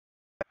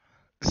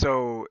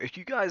So, if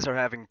you guys are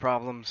having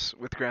problems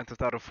with Grand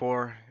Theft Auto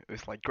 4,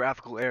 with like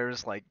graphical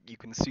errors, like you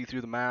can see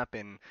through the map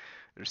and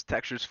there's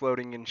textures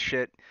floating and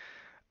shit,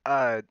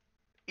 uh,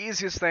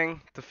 easiest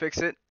thing to fix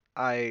it.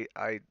 I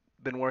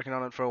been working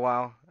on it for a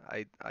while.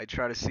 I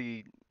try to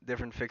see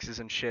different fixes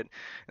and shit,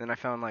 and then I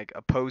found like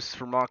a post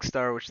from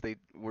Rockstar which they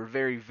were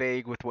very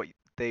vague with what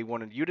they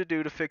wanted you to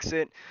do to fix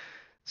it.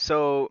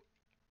 So,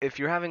 if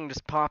you're having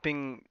just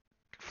popping,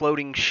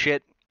 floating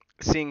shit,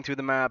 seeing through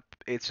the map,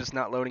 it's just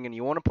not loading, and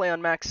you want to play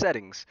on max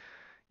settings,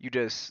 you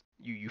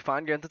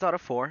find Grand Theft Auto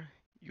 4,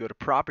 you go to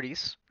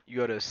properties, you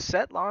go to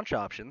set launch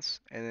options,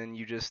 and then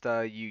you just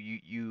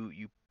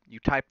you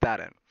type that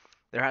in.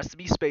 There has to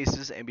be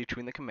spaces in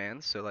between the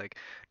commands, so like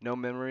no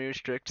memory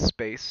restrict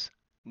space,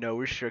 no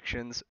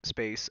restrictions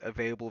space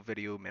available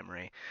video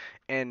memory,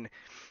 and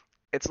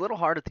it's a little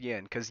hard at the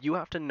end because you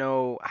have to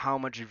know how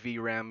much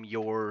VRAM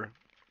your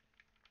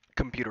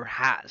computer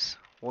has.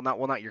 Well,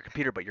 not your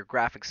computer, but your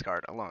graphics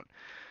card alone.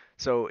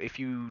 So if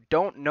you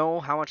don't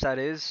know how much that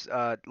is,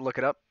 look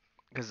it up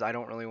because I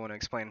don't really want to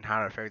explain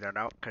how to figure that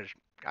out because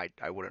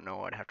I wouldn't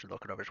know. I'd have to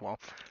look it up as well.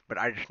 But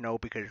I just know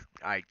because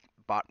I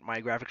bought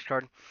my graphics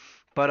card.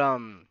 But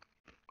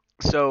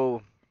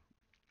so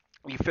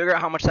you figure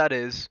out how much that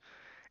is,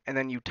 and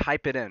then you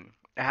type it in.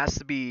 It has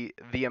to be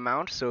the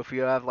amount. So if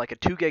you have like a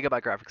 2 GB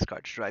graphics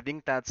card, so I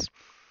think that's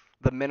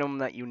the minimum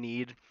that you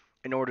need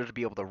in order to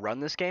be able to run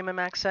this game in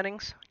max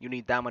settings. You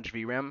need that much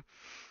VRAM.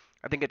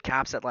 I think it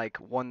caps at like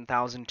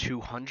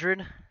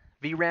 1,200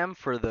 VRAM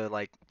for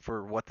the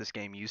for what this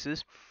game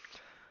uses,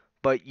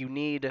 but you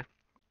need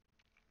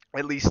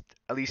at least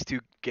at least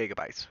 2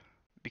 GB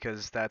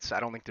because that's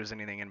I don't think there's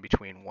anything in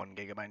between 1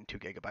 GB and 2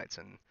 GB,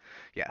 and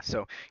yeah,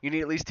 so you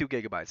need at least 2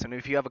 GB. And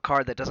if you have a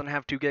card that doesn't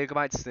have 2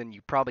 GB, then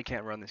you probably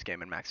can't run this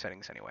game in max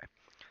settings anyway.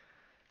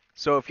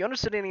 So if you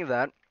understood any of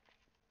that,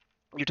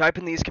 you type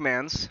in these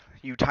commands.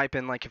 You type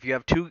in like if you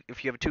have a 2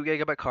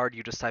 GB card,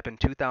 you just type in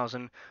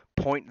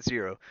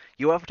 2000.0.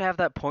 You have to have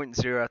that point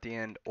zero at the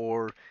end,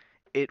 or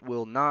it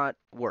will not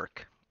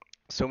work.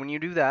 So when you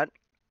do that,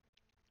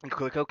 you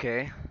click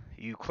OK.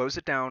 You close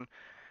it down,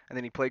 and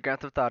then you play Grand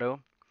Theft Auto.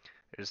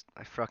 There's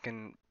a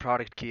fucking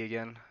product key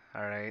again.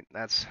 All right,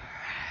 that's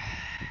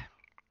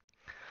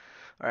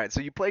all right.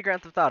 So you play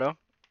Grand Theft Auto.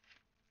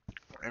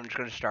 I'm just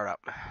gonna start up.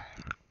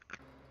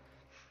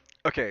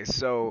 Okay,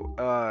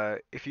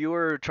 so if you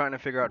were trying to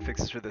figure out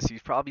fixes for this,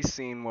 you've probably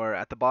seen where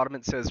at the bottom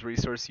it says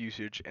resource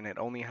usage and it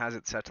only has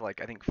it set to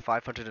like I think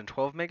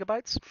 512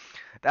 megabytes.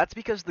 That's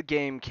because the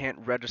game can't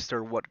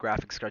register what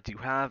graphics cards you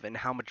have and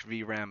how much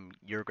VRAM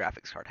your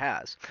graphics card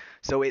has.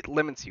 So it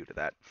limits you to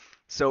that.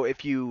 So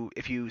if you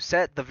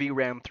set the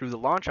VRAM through the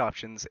launch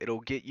options, it'll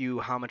get you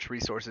how much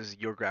resources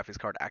your graphics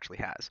card actually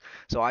has.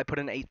 So I put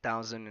in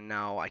 8,000 and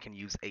now I can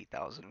use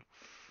 8,000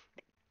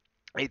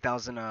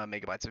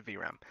 megabytes of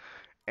VRAM.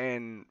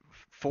 And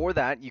for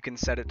that, you can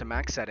set it to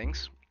max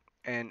settings,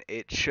 and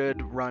it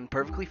should run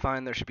perfectly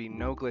fine. There should be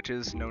no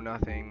glitches, no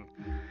nothing,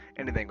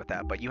 anything with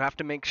that. But you have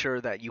to make sure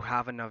that you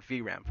have enough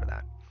VRAM for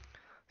that.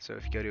 So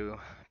if you go to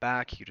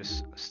back, you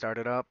just start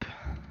it up.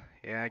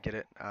 Yeah, I get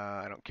it.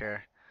 I don't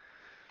care.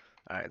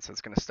 Alright, so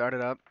it's going to start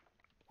it up.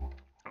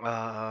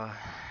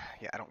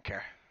 Yeah, I don't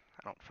care.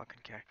 I don't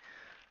fucking care.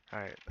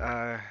 Alright,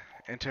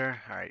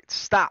 enter. Alright,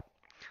 stop!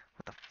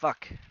 What the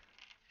fuck?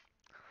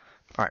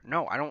 Alright,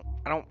 no, I don't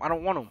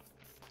want to.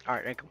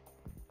 Alright, thank you.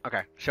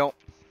 Okay, so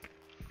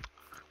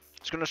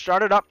it's gonna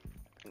start it up.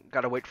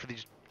 Gotta wait for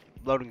these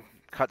loading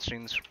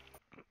cutscenes.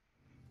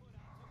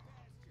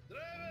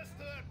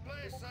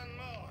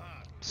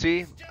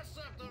 See?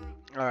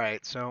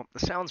 Alright, so the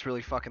sound's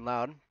really fucking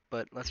loud,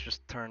 but let's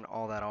just turn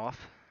all that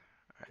off.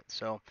 Alright,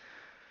 so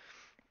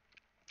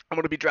I'm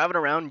gonna be driving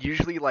around.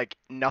 Usually, like,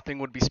 nothing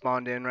would be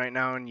spawned in right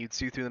now, and you'd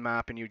see through the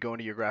map, and you'd go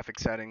into your graphic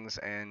settings,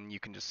 and you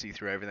can just see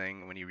through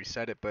everything when you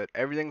reset it, but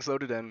everything's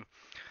loaded in.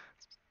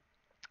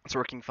 It's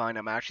working fine.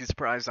 I'm actually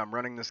surprised I'm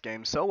running this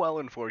game so well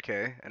in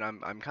 4K, and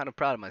I'm kind of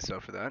proud of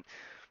myself for that.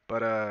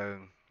 But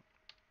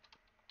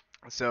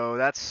so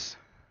that's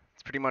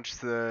pretty much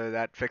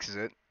that fixes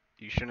it.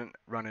 You shouldn't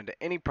run into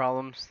any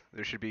problems.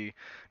 There should be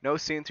no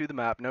seeing through the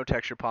map, no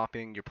texture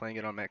popping. You're playing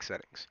it on max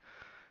settings.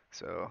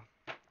 So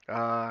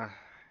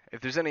if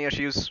there's any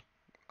issues,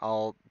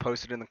 I'll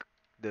post it in the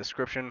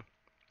description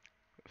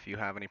if you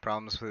have any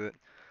problems with it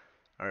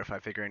or if I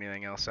figure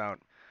anything else out.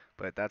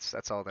 But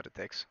that's all that it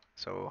takes.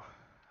 So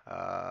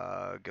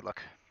good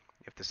luck.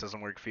 If this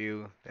doesn't work for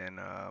you, then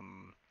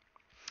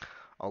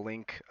I'll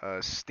link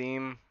a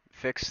Steam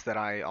fix that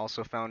I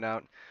also found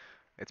out.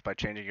 It's by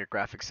changing your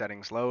graphic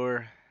settings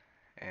lower,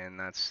 and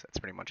that's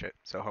pretty much it.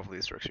 So hopefully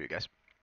this works for you guys.